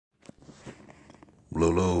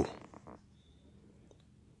Lulu?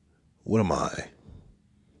 What am I?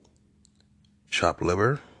 Chopped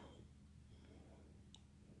liver?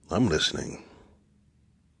 I'm listening.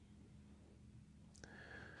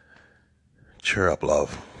 Cheer up,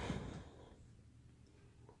 love.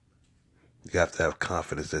 You have to have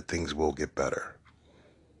confidence that things will get better.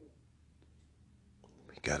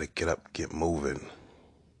 You gotta get up, get moving.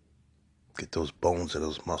 Get those bones and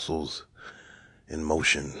those muscles in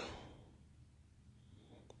motion.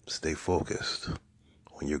 Stay focused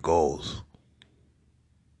on your goals.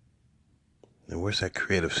 And where's that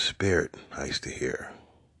creative spirit I used to hear?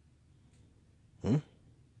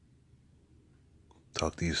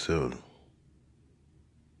 Talk to you soon.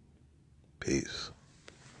 Peace.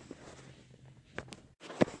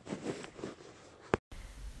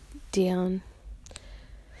 Dion,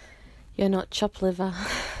 you're not chopped liver.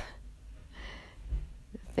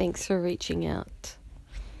 Thanks for reaching out.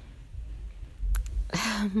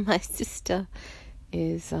 My sister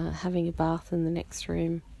is having a bath in the next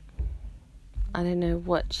room. I don't know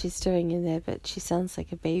what she's doing in there, but she sounds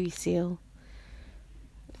like a baby seal.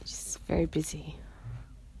 She's very busy.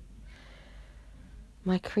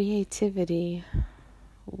 My creativity.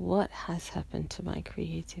 What has happened to my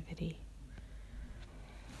creativity?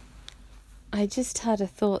 I just had a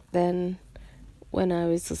thought then when I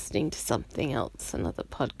was listening to something else, another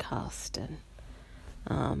podcast,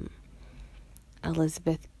 and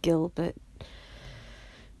Elizabeth Gilbert,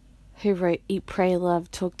 who wrote Eat, Pray, Love,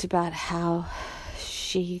 talked about how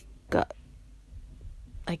she got,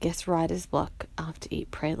 I guess, writer's block after Eat,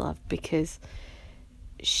 Pray, Love because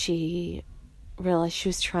she realized she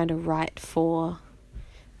was trying to write for,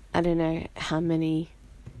 I don't know how many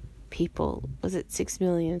people. Was it 6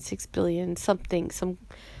 million, 6 billion, something, some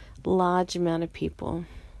large amount of people.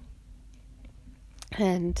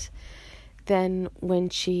 And then when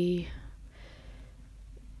she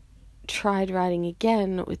tried writing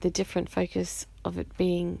again with a different focus of it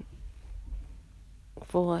being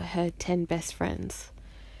for her 10 best friends,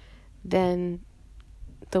 then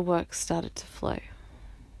the work started to flow.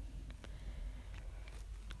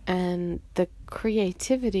 And the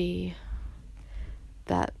creativity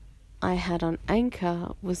that I had on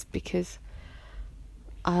Anchor was because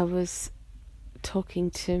I was talking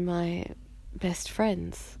to my best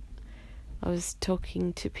friends. I was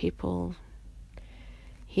talking to people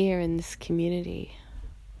here in this community,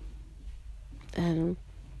 and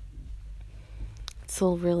it's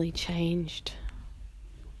all really changed.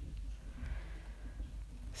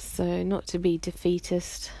 So not to be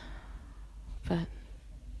defeatist, but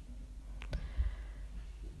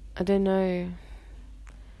I don't know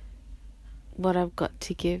what I've got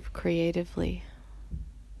to give creatively.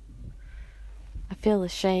 I feel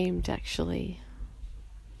ashamed actually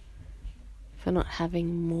for not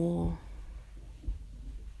having more,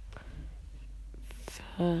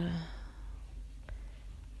 for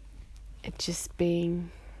it just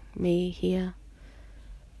being me here,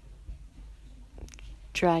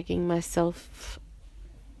 dragging myself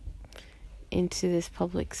into this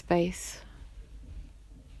public space.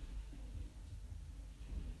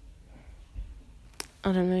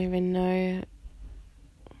 I don't even know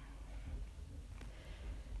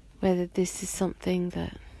whether this is something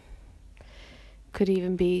that could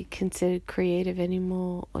even be considered creative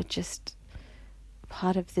anymore, or just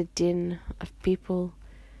part of the din of people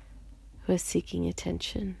who are seeking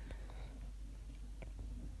attention.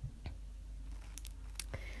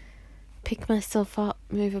 Pick myself up,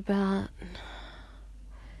 move about.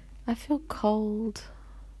 I feel cold.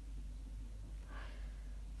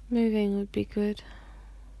 Moving would be good.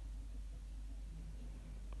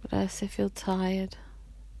 But I also feel tired.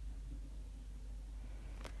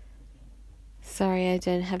 Sorry I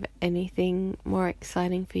don't have anything more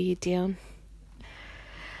exciting for you, Dion.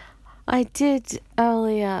 I did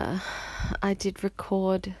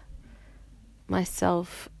record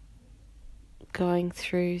myself going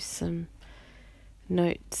through some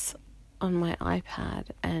notes on my iPad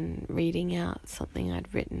and reading out something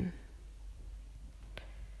I'd written.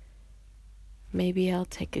 Maybe I'll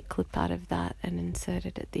take a clip out of that and insert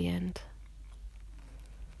it at the end.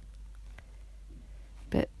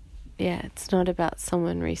 But yeah, it's not about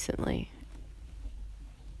someone recently.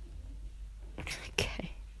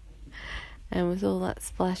 Okay. And with all that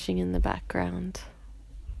splashing in the background,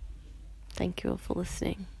 thank you all for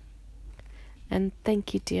listening. And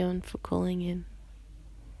thank you, Dion, for calling in.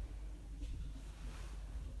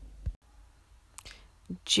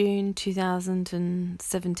 June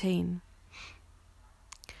 2017.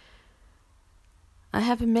 I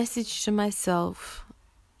have a message to myself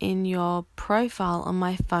in your profile on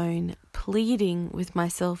my phone pleading with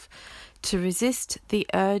myself to resist the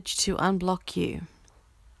urge to unblock you.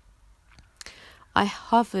 I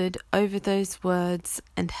hovered over those words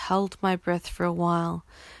and held my breath for a while,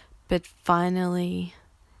 but finally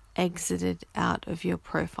exited out of your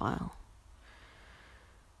profile.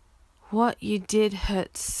 What you did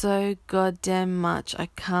hurt so goddamn much, I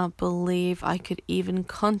can't believe I could even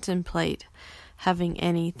contemplate having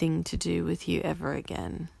anything to do with you ever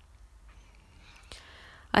again.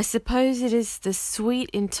 I suppose it is the sweet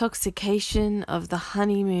intoxication of the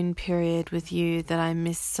honeymoon period with you that I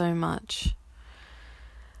miss so much.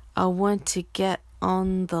 I want to get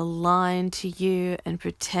on the line to you and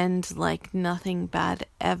pretend like nothing bad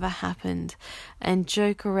ever happened and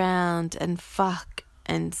joke around and fuck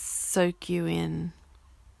and soak you in.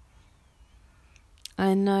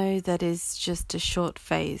 I know that is just a short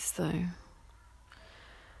phase though.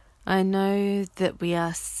 I know that we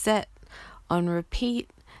are set on repeat,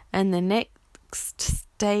 and the next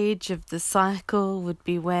stage of the cycle would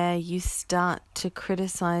be where you start to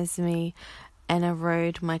criticize me and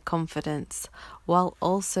erode my confidence, while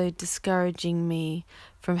also discouraging me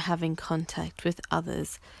from having contact with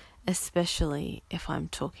others, especially if I'm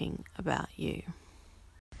talking about you.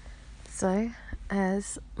 So,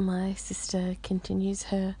 as my sister continues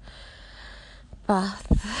her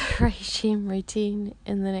bath regime routine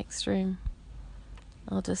in the next room,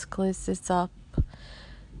 I'll just close this up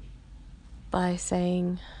by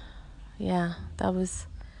saying, yeah, that was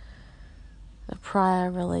a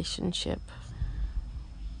prior relationship.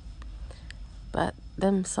 But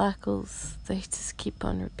them cycles, they just keep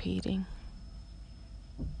on repeating.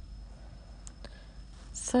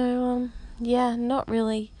 So, yeah, not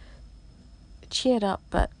really cheered up,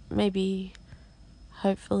 but maybe,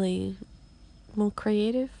 hopefully, more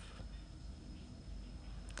creative.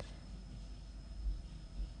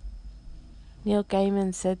 Neil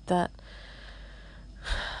Gaiman said that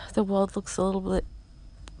the world looks a little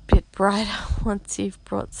bit brighter once you've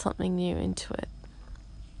brought something new into it.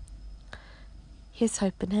 Here's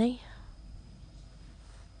hoping, hey?